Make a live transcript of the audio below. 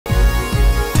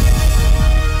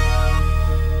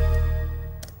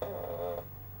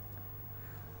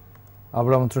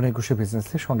আবার আমন্ত্রণ একুশে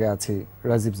বিজনেসের সঙ্গে আছি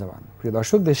রাজীব জামান। প্রিয়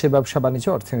দর্শক, দেশে ব্যবসা বাণিজ্য,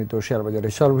 অর্থনীতি ও শেয়ার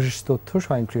বাজারের সর্বশেষ তথ্য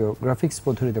স্বয়ংক্রিয় গ্রাফিক্স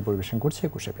পদ্ধতিতে পরিবেশন করছে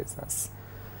একুশে বিজনেস।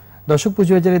 দর্শক,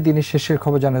 পুঁজিবাজারের দিনের শেষের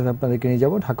খবর জানাতে আপনাদেরকে নিয়ে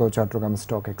যাব ঢাকা ও চট্টগ্রাম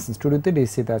স্টক এক্সচেঞ্জ স্টুডিওতে।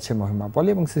 ডিসিতে আছেন মহিমা পলি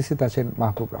এবং সিসিতে আছেন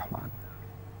মাহবুব রহমান।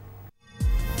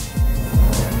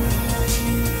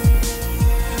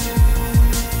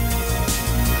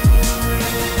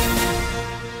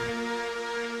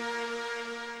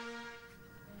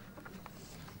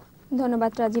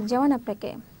 ধন্যবাদ রাজীব জামান আপনাকে।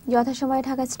 যথাসময়ে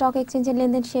ঢাকা স্টক এক্সচেঞ্জের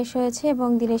লেনদেন শেষ হয়েছে এবং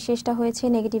দিনের শেষটা হয়েছে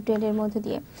নেগেটিভ ট্রেন্ডের মধ্য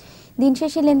দিয়ে। দিন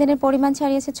শেষে লেনদেনের পরিমাণ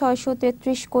ছাড়িয়েছে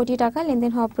 633 কোটি টাকা।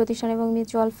 লেনদেন হওয়া প্রতিষ্ঠান এবং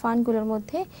মিউচুয়াল ফান্ডগুলোর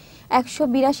মধ্যে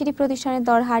 182টি প্রতিষ্ঠানের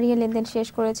দর হারিয়ে লেনদেন শেষ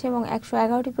করেছে এবং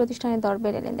 111টি প্রতিষ্ঠানের দর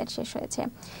বেড়ে লেনদেন শেষ হয়েছে।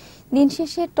 দিন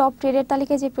শেষে টপ ট্রেডের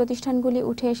তালিকায় যে প্রতিষ্ঠানগুলি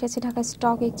উঠে এসেছে ঢাকা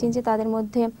স্টক এক্সচেঞ্জে, তাদের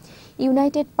মধ্যে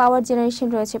ইউনাইটেড পাওয়ার জেনারেশন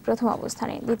রয়েছে প্রথম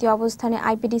অবস্থানে, দ্বিতীয় অবস্থানে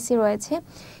আইপিডিসি রয়েছে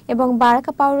এবং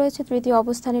বারাকা পাওয়ার রয়েছে তৃতীয়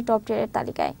অবস্থানে টপ ট্রেডের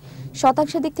তালিকায়।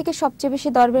 শতাংশের দিক থেকে সবচেয়ে বেশি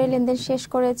দর বেড়ে লেনদেন শেষ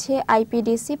করেছে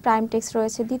আইপিডিসি। প্রাইম টেক্স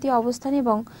রয়েছে দ্বিতীয় অবস্থানে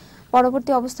এবং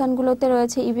পরবর্তী অবস্থানগুলোতে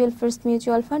রয়েছে ইবিএল ফার্স্ট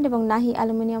মিউচুয়াল ফান্ড এবং নাহি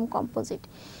অ্যালুমিনিয়াম কম্পোজিট।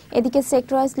 এদিকে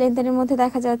সেক্টর ওয়াইজ লেনদেনের মধ্যে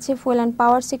দেখা যাচ্ছে ফুয়েল অ্যান্ড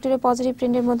পাওয়ার সেক্টরে পজিটিভ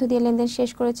ট্রেন্ডের মধ্য দিয়ে লেনদেন শেষ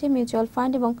করেছে মিউচুয়াল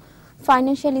ফান্ড এবং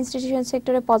ফাইন্যান্সিয়াল ইনস্টিটিউশন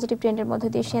সেক্টরে পজিটিভ ট্রেন্ডের মধ্য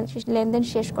দিয়ে লেনদেন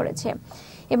শেষ করেছে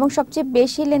এবং সবচেয়ে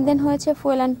বেশি লেনদেন হয়েছে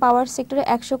ফুয়েল অ্যান্ড পাওয়ার সেক্টরে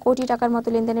 100 কোটি টাকার মতো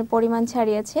লেনদেনের পরিমাণ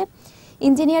ছাড়িয়েছে।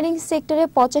 ইঞ্জিনিয়ারিং সেক্টরে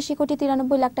 85 কোটি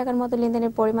 93 লাখ টাকার মতো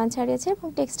লেনদেনের পরিমাণ ছাড়িয়েছে এবং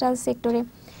টেক্সটাইল সেক্টরে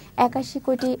 81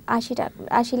 কোটি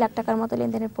 80 লাখ টাকার মতো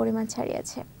লেনদেনের পরিমাণ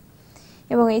ছাড়িয়েছে।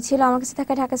 এবং এই ছিল আমার কাছে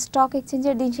থাকা ঢাকা স্টক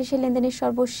এক্সচেঞ্জের দিন শেষের লেনদেনের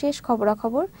সর্বশেষ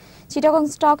খবরাখবর। চিটাগং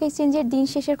স্টক এক্সচেঞ্জের দিন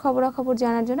শেষের খবরাখবর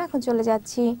জানার জন্য এখন চলে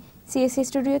যাচ্ছি সিএসসি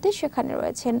স্টুডিওতে। সেখানে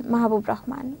রয়েছেন মাহবুব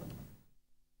রহমান।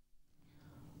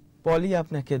 পলি,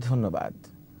 আপনাকে ধন্যবাদ।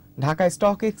 ঢাকা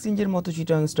স্টক এক্সচেঞ্জের মতো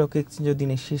চিটাগং স্টক এক্সচেঞ্জের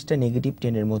দিনের শেষটা নেগেটিভ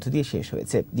ট্রেন্ডের মধ্য দিয়ে শেষ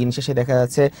হয়েছে। দিন শেষে দেখা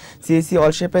যাচ্ছে CSC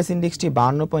all share price ইন্ডেক্সটি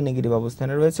 52 point negative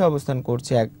অবস্থানে রয়েছে, অবস্থান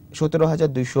করছে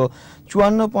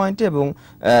 17,254 পয়েন্টে এবং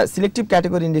সিলেক্টিভ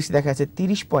ক্যাটাগরি ইন্ডেক্স দেখা যাচ্ছে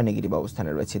 30 পয়েন্ট নেগেটিভ অবস্থানে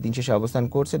রয়েছে। দিন শেষে অবস্থান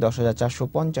করছে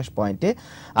 10,450 পয়েন্টে।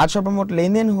 আজ সর্বমোট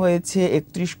লেনদেন হয়েছে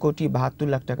 31 কোটি 72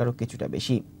 লাখ টাকারও কিছুটা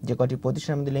বেশি। যে কটি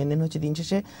প্রতিষ্ঠানের মধ্যে লেনদেন হয়েছে দিন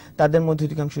শেষে, তাদের মধ্যে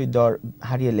অধিকাংশই দর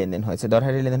হারিয়ে লেনদেন হয়েছে। দর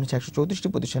হারিয়ে লেনদেন হচ্ছে 134টি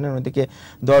প্রতিষ্ঠানের, মধ্যে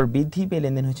দর বৃদ্ধি পেয়ে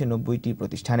লেনদেন হয়েছে 90টি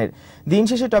প্রতিষ্ঠানের। দিন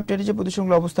শেষে টপ টেনে যে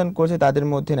প্রতিষ্ঠানগুলো অবস্থান করছে তাদের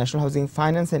মধ্যে national housing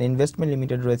finance and investment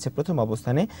limited রয়েছে প্রথম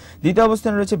অবস্থানে, দ্বিতীয়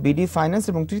অবস্থানে রয়েছে বিডি ফাইন্যান্স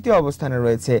এবং তৃতীয় অবস্থানে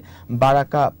রয়েছে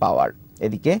বারাকা পাওয়ার।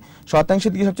 এদিকে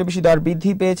শতাংশের দিকে সবচেয়ে বেশি দর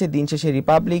বৃদ্ধি পেয়েছে দিন শেষে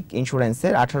রিপাবলিক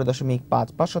ইন্স্যুরেন্সের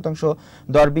 18.55%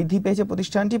 দর বৃদ্ধি পেয়েছে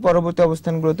প্রতিষ্ঠানটি। পরবর্তী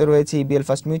অবস্থানগুলোতে রয়েছে EBL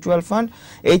first mutual fund,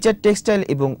 HR textile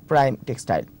এবং প্রাইম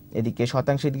টেক্সটাইল। এদিকে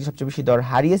শতাংশের দিকে সবচেয়ে বেশি দর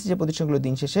হারিয়েছে যে প্রতিষ্ঠানগুলো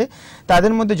দিন শেষে,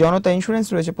 তাদের মধ্যে জনতা ইন্স্যুরেন্স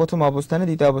রয়েছে প্রথম অবস্থানে,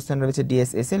 দ্বিতীয় অবস্থানে রয়েছে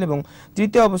ডিএসএসএল এবং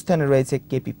তৃতীয় অবস্থানে রয়েছে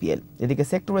কেপিপিএল। এদিকে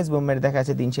সেক্টর ওয়াইজ মুভমেন্ট দেখা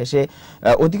যাচ্ছে দিন শেষে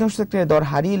অধিকাংশ সেক্টরে দর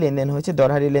হারিয়ে লেনদেন হয়েছে। দর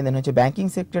হারিয়ে লেনদেন হয়েছে ব্যাংকিং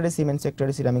সেক্টরে, সিমেন্ট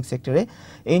সেক্টরে, সিরামিক সেক্টরে,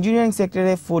 ইঞ্জিনিয়ারিং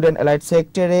সেক্টরে, ফুড অ্যান্ড অ্যালাইড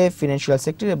সেক্টরে, ফিনান্সিয়াল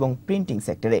সেক্টরে এবং প্রিন্টিং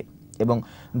সেক্টরে। এবং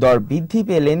দর বৃদ্ধি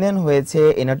পেয়ে লেনদেন হয়েছে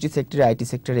এনার্জি সেক্টরে, আইটি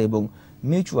সেক্টরে এবং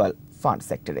মিউচুয়াল ফান্ড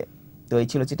সেক্টরে। তো এই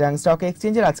ছিল চিটাগং স্টক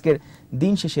এক্সচেঞ্জের আজকের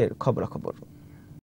দিন শেষের খবরাখবর।